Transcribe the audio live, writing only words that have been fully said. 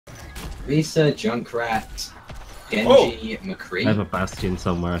Risa, Junkrat, Genji, McCree. I have a Bastion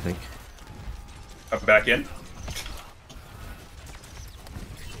somewhere, I think. I'm back in.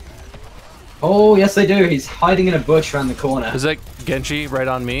 Oh, yes they do. He's hiding in a bush around the corner. Is that Genji right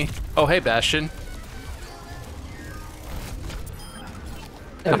on me? Oh, hey, Bastion.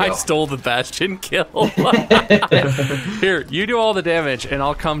 I stole the Bastion kill. Here, you do all the damage, and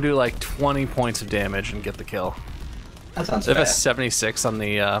I'll come do like 20 points of damage and get the kill. That sounds They have fair. a 76 on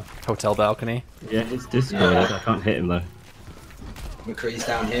the hotel balcony. Yeah, it's discorded. I can't hit him though. McCree's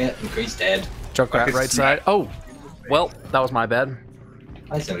down here. McCree's dead. Junkrat right side. Oh, well, that was my bad.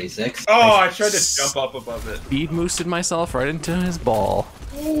 Hi, 76. Oh, I tried to jump up above it. Speed moosted myself right into his ball.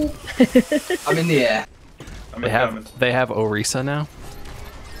 I'm in the air. I'm They have Orisa now.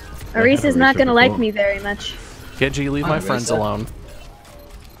 Arisa's not gonna like before. me very much. Genji, leave my friends Orisa. alone.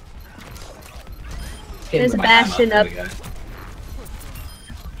 Hit him There's with a my hammer. Bastion There up. we go.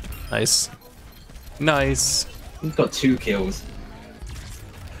 Nice. Nice. He's got 2 kills.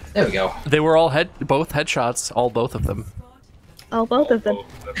 There we go. They were all both headshots, both of them. Oh, both of them.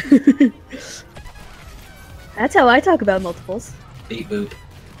 Both of them. That's how I talk about multiples. Beat boop.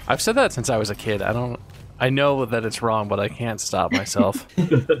 I've said that since I was a kid. I know that it's wrong, but I can't stop myself. I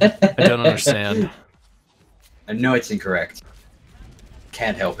don't understand. I know it's incorrect.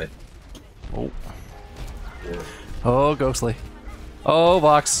 Can't help it. Oh. Oh, Ghostly. Oh,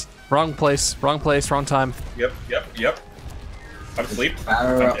 Vox. Wrong place, wrong time. Yep. I'm asleep.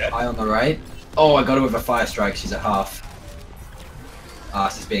 Farah I'm up dead. high on the right. Oh, I got her with a fire strike. She's at half. Ah,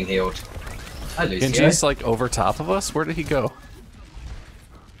 she's being healed. Hi, Lucio. Genji's like over top of us? Where did he go?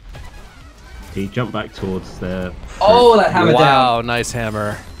 He jumped back towards the... Oh, that hammer down. Wow, nice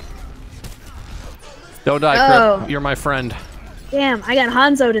hammer. Don't die, Oh. Crip. You're my friend. Damn, I got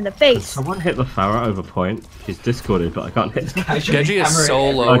Hanzo'd in the face. Someone hit the Farah over point. She's discorded, but I can't hit her. Actually, Genji is hammering so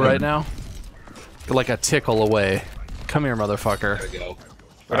everyone. low Okay. right now. Like a tickle away. Come here, motherfucker. There we go.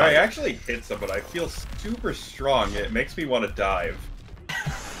 When I actually hit someone, I feel super strong. It makes me want to dive.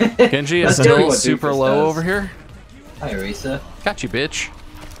 Genji is That's really still what super Doofus low does. over here. Hi, Arisa. Got you, bitch.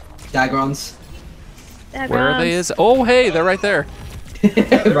 Dagrons. Where are they? Oh, hey, they're right there.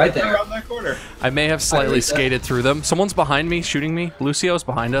 Right there. Around that corner. I may have slightly Risa. skated through them. Someone's behind me, shooting me. Lucio's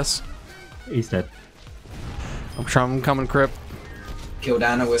behind us. He's dead. I'm coming, Crip. Killed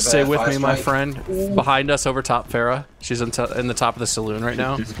Anna with Stay with fire me, my strike. friend. Behind us over top Farah. She's in the top of the saloon right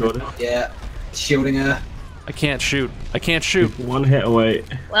now. Discorded. Yeah. Shielding her. I can't shoot. I can't shoot. One hit away.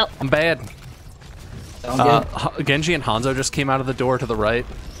 Well, I'm bad. Sound good? Genji and Hanzo just came out of the door to the right.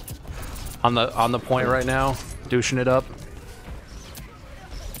 On the point right now, douching it up.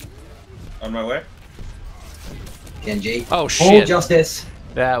 On my way. Genji. Oh, Full shit. justice.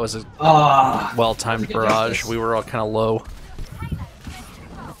 That was a Ah. well-timed That's a good barrage. justice. We were all kind of low.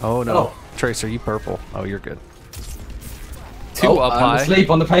 Oh no, Oh. Tracer, you purple. Oh, you're good. Two Oh, up I'm high. asleep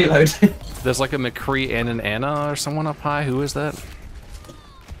on the payload. There's like a McCree and an Anna or someone up high. Who is that?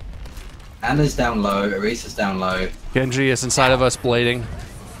 Anna's down low. Arisa's down low. Genji is inside of us, blading.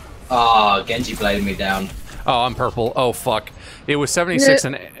 Ah, Genji bladed me down. Oh, I'm purple. Oh fuck. It was 76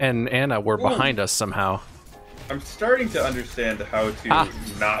 and Anna were behind us somehow. I'm starting to understand how to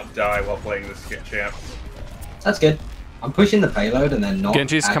not die while playing this champ. That's good. I'm pushing the payload and then not.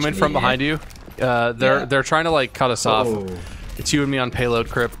 Genji's coming actually from hit. behind you. They're trying to like cut us off. Oh. It's you and me on payload,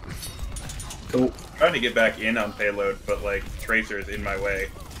 Crip. Cool. I'm trying to get back in on payload, but like Tracer is in my way,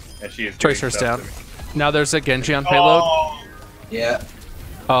 and she is. doing Tracer's stuff down. to me. Now there's a Genji on payload. Oh, Yeah.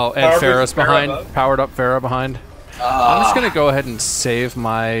 Oh, and Powered Farah's Farah behind. above. Powered up Farah behind. I'm Ah. just gonna go ahead and save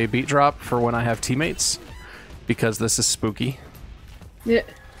my beat drop for when I have teammates, because this is spooky. yeah.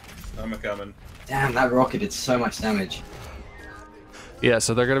 I'm a coming. Damn, that rocket did so much damage. Yeah,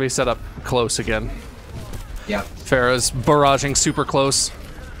 so they're gonna be set up close again. Yep. Farah's barraging super close.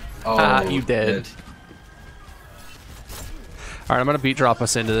 Oh, You dead. good. All right, I'm gonna beat drop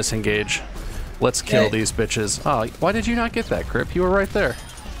us into this engage. Let's kill Okay. these bitches. Oh, why did you not get that, Crip? You were right there.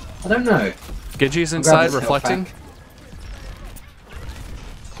 I don't know. Genji's grab inside, this health reflecting. pack.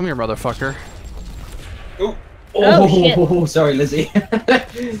 Come here, motherfucker. Ooh, Oh, sorry, Lizzie.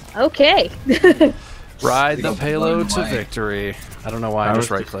 Okay. Ride We the got payload blown to away. victory. I don't know why I Farah's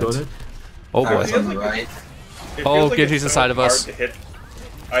just right clicked. discorded. Oh boy. Farah's on the right. it Oh, feels like Genji's it's so inside of us. hard to hit.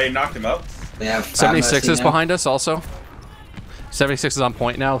 I knocked him out. They have Fat 76 Mercy is now. behind us also. 76 is on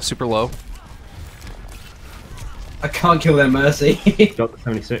point now, super low. I can't kill their Mercy. Got the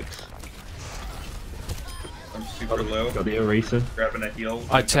 76. I'm super low. Got the Orisa. Grabbing a heal.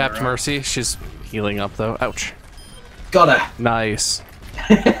 I tapped Mercy. She's healing up though. Ouch. Got her. Nice.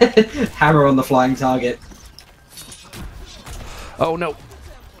 Hammer on the flying target. Oh no.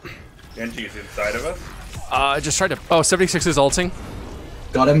 Genji is inside of us. I just tried to. Oh, 76 is ulting.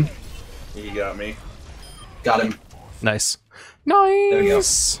 Got him. He got me. Got him. Nice. we go.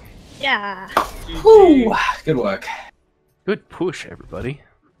 Nice. Yeah. Whew. Good work. Good push, everybody.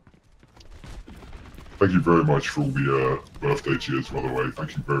 Thank you very much for all the birthday cheers, by the way.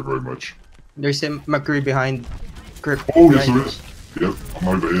 Thank you very, very much. There's a McCree behind Crip. Oh, yes, there is. Yep, I'm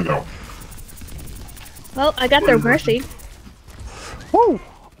over here now. Well, I got their mercy. Woo!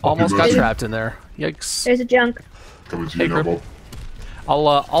 Almost got mercy. trapped in there. Yikes. There's a junk. Coming to Hey, you now, Crip.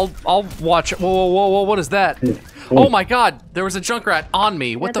 Bob. I'll watch. Whoa! What is that? Oh my God! There was a Junkrat on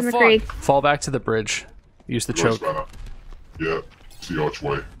me. What That's the a fuck? McCree. Fall back to the bridge. Use the Nice choke. banner. Yeah, it's the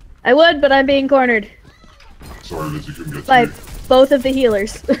archway. I would, but I'm being cornered Sorry, Lizzie, couldn't get by to both of the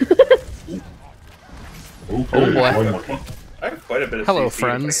healers. you. Okay, Oh, boy. fine, Mikey. I have quite a bit of Hello, CC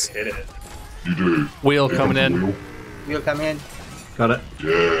friends. if I can hit it. You do. Wheel Yeah, coming in. wheel. You'll come in. Got it.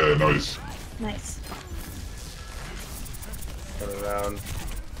 Yeah, nice. Nice. Turn around.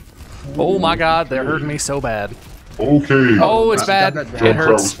 Oh my God! They're hurting me so bad. Okay. Oh, it's bad. Junkrat It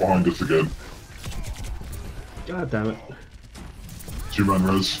Junkrat was hurts. behind us again. God damn it. 2-man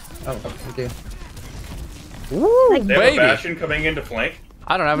res. Oh, okay. Woo, Like, They have a baby! Bastion coming into flank.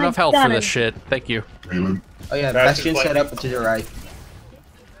 I don't have My enough health for God. this shit. Thank you. Healing. Oh yeah, Bastion Bastion set flank. up to the right.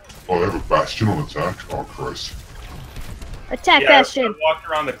 Oh, they have a bastion on attack? Oh, Christ. Attack Yeah, Bastion. I walked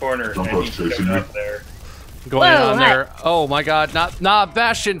around the corner and Junkrat's he's chasing showing you. up there. Going Whoa, on hi. there. Oh my God! Not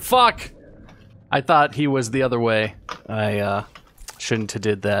Bastion. Fuck! I thought he was the other way. I shouldn't have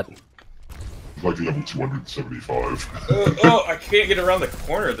did that. It's like level 275. Oh, I can't get around the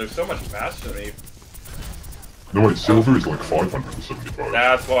corner. There's so much faster than me. No, wait, silver is like 575.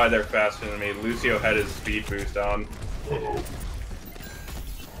 That's why they're faster than me. Lucio had his speed boost on. Uh-oh.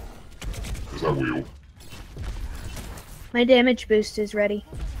 Is that wheel? My damage boost is ready.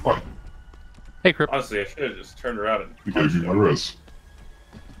 Hi, Hey, Crip. Honestly, I should have just turned around and he gave punched you my him. res.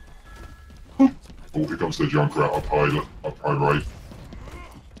 Oh, here comes the Junkrat up high right.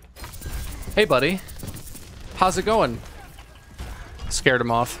 Hey, buddy. How's it going? Scared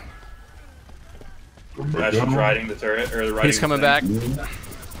him off. Come back Bastion's down. riding the turret, or the riding He's coming the back. thing.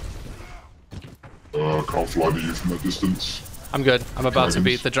 Can't fly to you from that distance. I'm good. I'm about to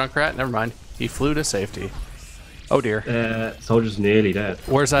Dragons. beat the Junkrat. Never mind. He flew to safety. Oh dear. Soldier's nearly dead.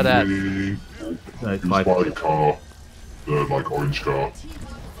 Where's that at? He Like was five. by the car. The, like, orange car.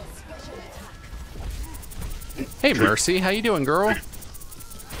 Hey, Mercy. How you doing, girl?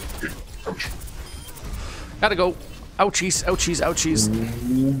 Ouch. Gotta go. Ouchies, ouchies,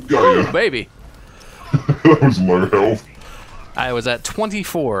 ouchies. Got ya. Baby. That was low health. I was at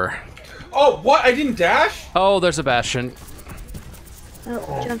 24. Oh, what? I didn't dash? Oh, there's a Bastion.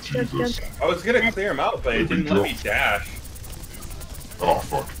 Oh, junk, junk, Jesus. junk. I was gonna clear him out, but it didn't let me dash. Oh,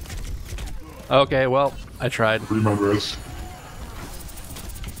 fuck. Okay, well, I tried. 3-man res.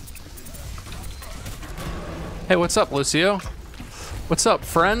 Hey, what's up, Lucio? What's up,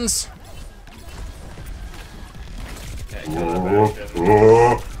 friends?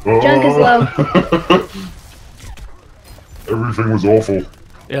 Junk is low. Everything was awful.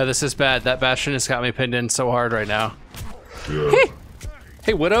 Yeah, this is bad. That Bastion has got me pinned in so hard right now. Yeah.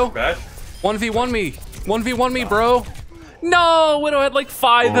 Hey, Widow. Bash? 1v1 me. 1v1 me, bro. No, Widow had like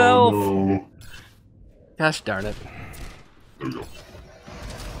 5 health. no. Gosh darn it. There we go.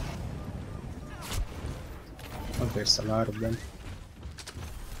 Oh, there's a lot of them.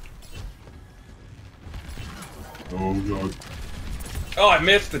 Oh, God. Oh, I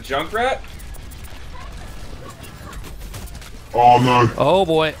missed the Junkrat? Oh, no. Oh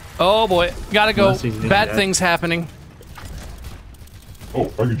boy. Oh boy. Gotta go. Mercy's nearly Bad dead. things happening. Oh,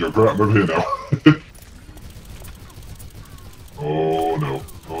 thank you, Junkrat. I'm over here now. Oh, no.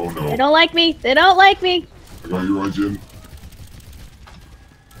 Oh, They no. don't like me. They don't like me. I got you right, Jin.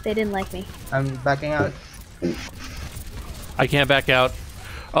 They didn't like me. I'm backing out. I can't back out.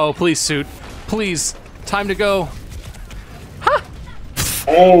 Oh, please, suit. Please. Time to go.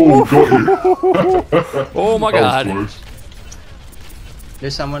 Oh, got you. Oh my That was god. close.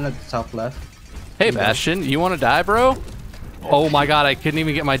 There's someone at the top left. Hey, Bastion. You want to die, bro? Oh my god. I couldn't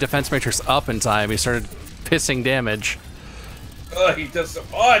even get my defense matrix up in time. He started pissing damage. Ugh, he does so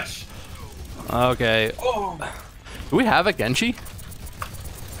much! Okay. Oh! Do we have a Genji?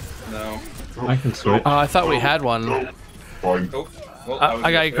 No. I can switch. Oh, I thought we had one. No. Fine. Oh, well, was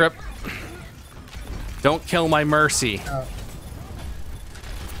I got gonna you, say- Crip. Don't kill my Mercy.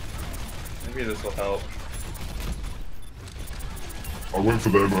 Maybe this will help. I went for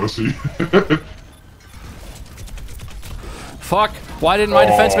their mercy. Fuck. Why didn't my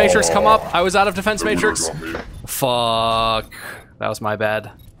defense matrix come up? I was out of defense They would've matrix. got me. Fuck. That was my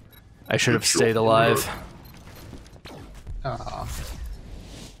bad. I should have Good shot stayed from alive. Aw.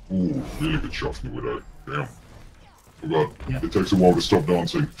 Ooh, really good shot from the Widow. Damn. Oh god, Yeah. it takes a while to stop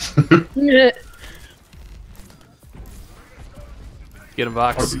dancing. Get him,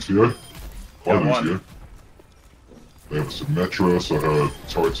 Hi, Vox. Lucio. Hi, Got one. Lucio. They have a Symmetra, so her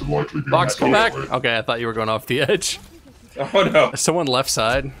turrets are likely to be Vox, on come the back. way. Okay, I thought you were going off the edge. Oh no. Someone left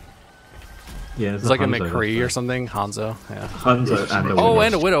side. Yeah, It's like a McCree or something. Hanzo. Yeah. Hanzo and a Oh, Widow.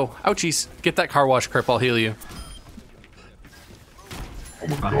 and a Widow. Ouchies. Get that car wash, Crip. I'll heal you. Oh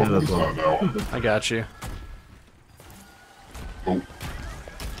my I god, hear what is that that now? I got you. Oh,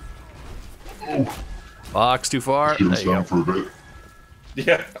 oh, Vox, too far. There shields you down go. for a bit.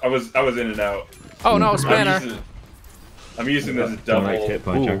 Yeah, I was in and out. Oh, no, I'm Spanner. using this Don't double. like hit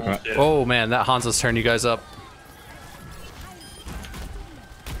by Ooh. Junkrat. Shit. Oh, man, that Hanzo's turning you guys up.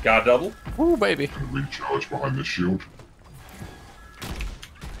 Got double. Ooh, baby. Recharge behind this shield.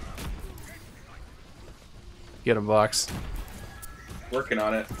 Get him, Vox. Working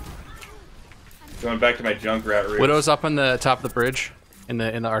on it. Going back to my Junkrat route. Widow's up on the top of the bridge, in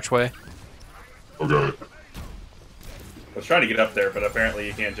the archway. Okay. I was trying to get up there, but apparently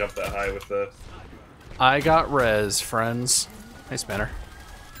you can't jump that high with the. I got res, friends. Hey, Spanner.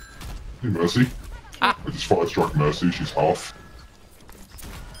 Hey, Mercy. Ah. I just fire struck Mercy, she's half.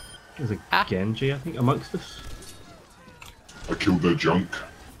 There's a Ah. Genji, I think, amongst us. I killed their junk.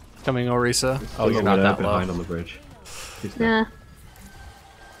 Coming, Orisa. Oh, There's you're a not Widow that behind low. on the bridge. She's dead. Nah.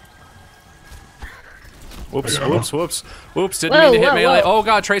 Whoops, Hey, whoops, whoops. Whoops, didn't Whoa, mean to hit whoa, melee. whoa. Oh,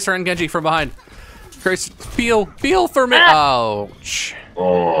 God, Tracer and Genji from behind. Tracer, peel for me. Ah. Ouch.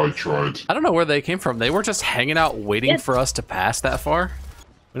 Oh, I tried. I don't know where they came from. They were just hanging out waiting Yeah. for us to pass that far.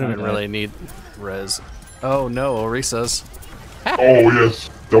 We don't even really need res. Oh, no, Orisa's. Oh, yes.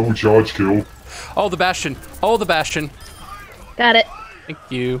 Double charge kill. Oh, the Bastion. Oh, the Bastion. Got it. Thank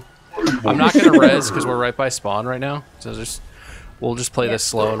you. I'm not going to res because we're right by spawn right now. So we'll just play this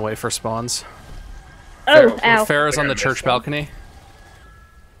slow and wait for spawns. Oh, ow. Farrah's on the I missed church one. balcony.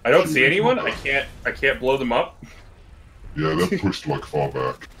 I don't see anyone. I can't blow them up. Yeah, they're pushed like far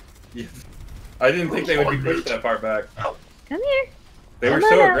back. I didn't think they would be pushed that far back. Come here. They were Come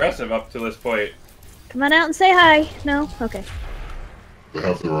so on out. aggressive up to this point. Come on out and say hi. No? Okay. They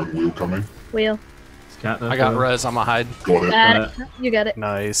have their own wheel coming. Wheel. Scat there I got for- res. I'm a hide. Got it. Got it. You got it.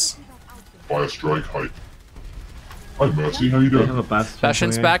 Nice. Fire strike hype. Hi, Mercy. How you They have doing? a Bastion.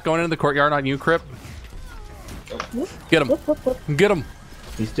 Bastion's coming back, going into the courtyard on you, Crip. Get him. Whoop, whoop, whoop. Get him. in.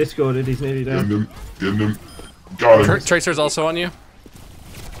 He's discorded, he's nearly Getting down. him. Getting him. Got him. Tracer's also on you.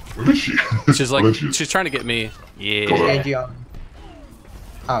 Where is she? She's Oh, there like, she is. she's trying to get me. Got Yeah. her. Genji on.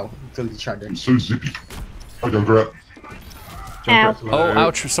 Ow, killed each other. It's so zippy. Hi, Junkrat. Ow. Oh,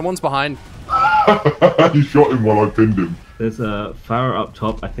 ouch. Someone's behind. You shot him while I pinned him. There's a Farah up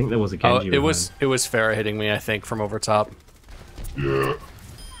top. I think there was a Oh, Genji. it was Farrah hitting me, I think, from over top. Yeah.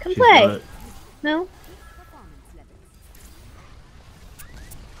 Come behind. play. She's No?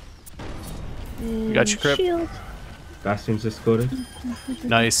 Got you, Crip. Shield. Bastion's discorded.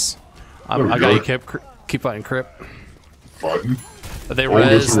 Nice. There we I got go. you, Kip. Keep fighting, Crip. Fighting. They Oh,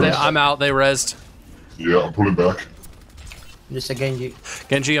 there's rezzed. a res. I'm out. They rezzed. Yeah, I'm pulling back. There's a Genji.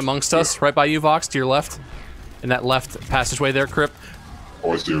 Genji amongst us, right by you, Vox, to your left. In that left passageway there, Crip.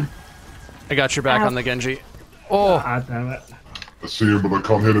 Oh, I see him. I got your back Ow. on the Genji. Oh, Ah, damn it. I see him, but I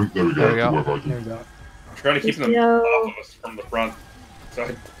can't hit him. There we go. There we go. Whoever I There can. we go. I'm trying to keep them Yo. off of us from the front.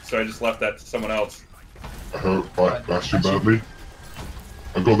 So I just left that to someone else. I hurt Bastion badly.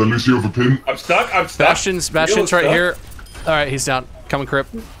 I got the Lucio for pin. I'm stuck. Bastion's Real right stuck. here. All right, he's down. Coming, Crip.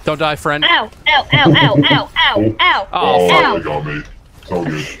 Don't die, friend. Ow. Ow. Ow. Ow. Ow. Ow. Ow. Oh, Ow. they got me. It's all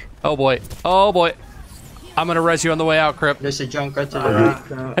good. Oh boy. Oh boy. I'm gonna res you on the way out, Crip. There's a Junkrat to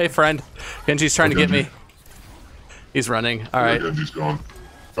the right. Hey, friend. Genji's trying to get Genji. me. He's running. All Yeah, right. Genji's gone.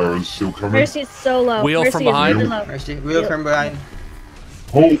 Farah's still coming. Mercy's so low. Wheel Mercy from is behind. really low. Mercy. Wheel from behind.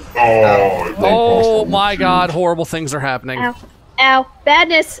 Oh, it went past Oh the my shield. God. Horrible things are happening. Ow. Ow.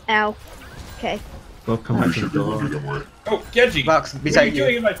 Badness. Ow. Okay. Well, come We back to should the be able to door. don't worry. Oh, Genji! Vox, What are beside you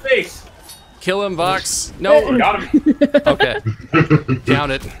doing you. in my face? Kill him, Vox. No. Got him. Okay. Down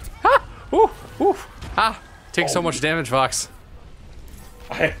it. Ah. Ooh. Ooh. Ah. Take so much damage, Vox.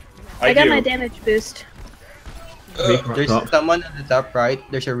 I I got do. my damage boost. Reaper up There's top. someone at the top right.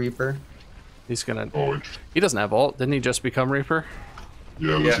 There's a Reaper. He's gonna. Oh, interesting. He doesn't have ult. Didn't he just become Reaper?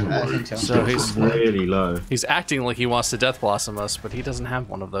 Yeah, there's Yeah, no I way. think so. It's So got he's some way. Really low. He's acting like he wants to Death Blossom us, but he doesn't have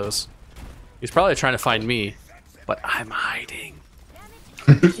one of those. He's probably trying to find me, but I'm hiding.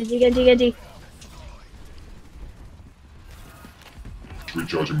 Genji, Genji, Genji.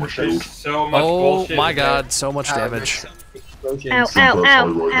 Recharging my There's shield. so much Oh bullshit. my in there. God, so much Ah, damage. there's explosions. Ow. Some Ow. birds high Ow.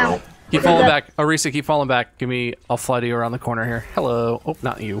 right Ow. now. Keep falling back. Arisa, keep falling back. I'll fly to you around the corner here. Hello. Oh,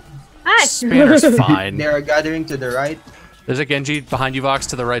 not you. Hi. Spanner's fine. They are gathering to the right. There's a Genji behind you, Vox,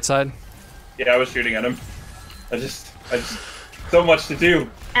 to the right side. Yeah, I was shooting at him. I just, so much to do.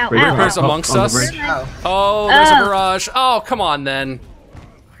 Ow, Reaper's ow, ow. amongst on the us. bridge. Ow. Oh, there's a Oh. barrage. Oh, come on then.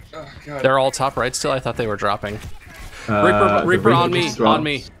 Oh, God. They're all top right still. I thought they were dropping. The Reaper on me. just On dropped.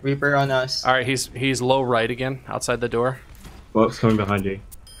 me. Reaper on us. All right, he's low right again, outside the door. What's coming behind you?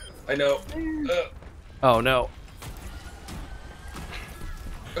 I know. Oh no.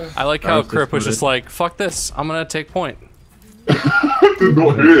 I like how was Crip was disappointed. just like, fuck this, I'm gonna take point. Did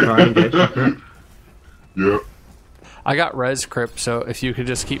not hit. Try and engage. Yeah. I got res, Crip, so if you could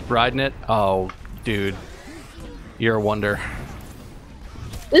just keep riding it. Oh, dude. You're a wonder.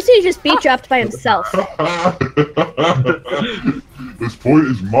 Lucy just beat dropped by himself. This point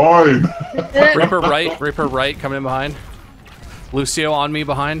is mine. Reaper right, coming in behind. Lucio on me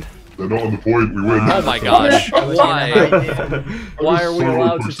behind. They're not on the point. We win. Oh my gosh. I was Why? gonna hide. Why are we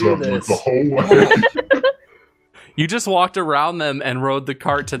allowed to do 0% like this? the whole way. You just walked around them and rode the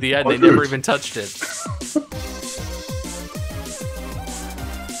cart to the end. I They never did. even touched it.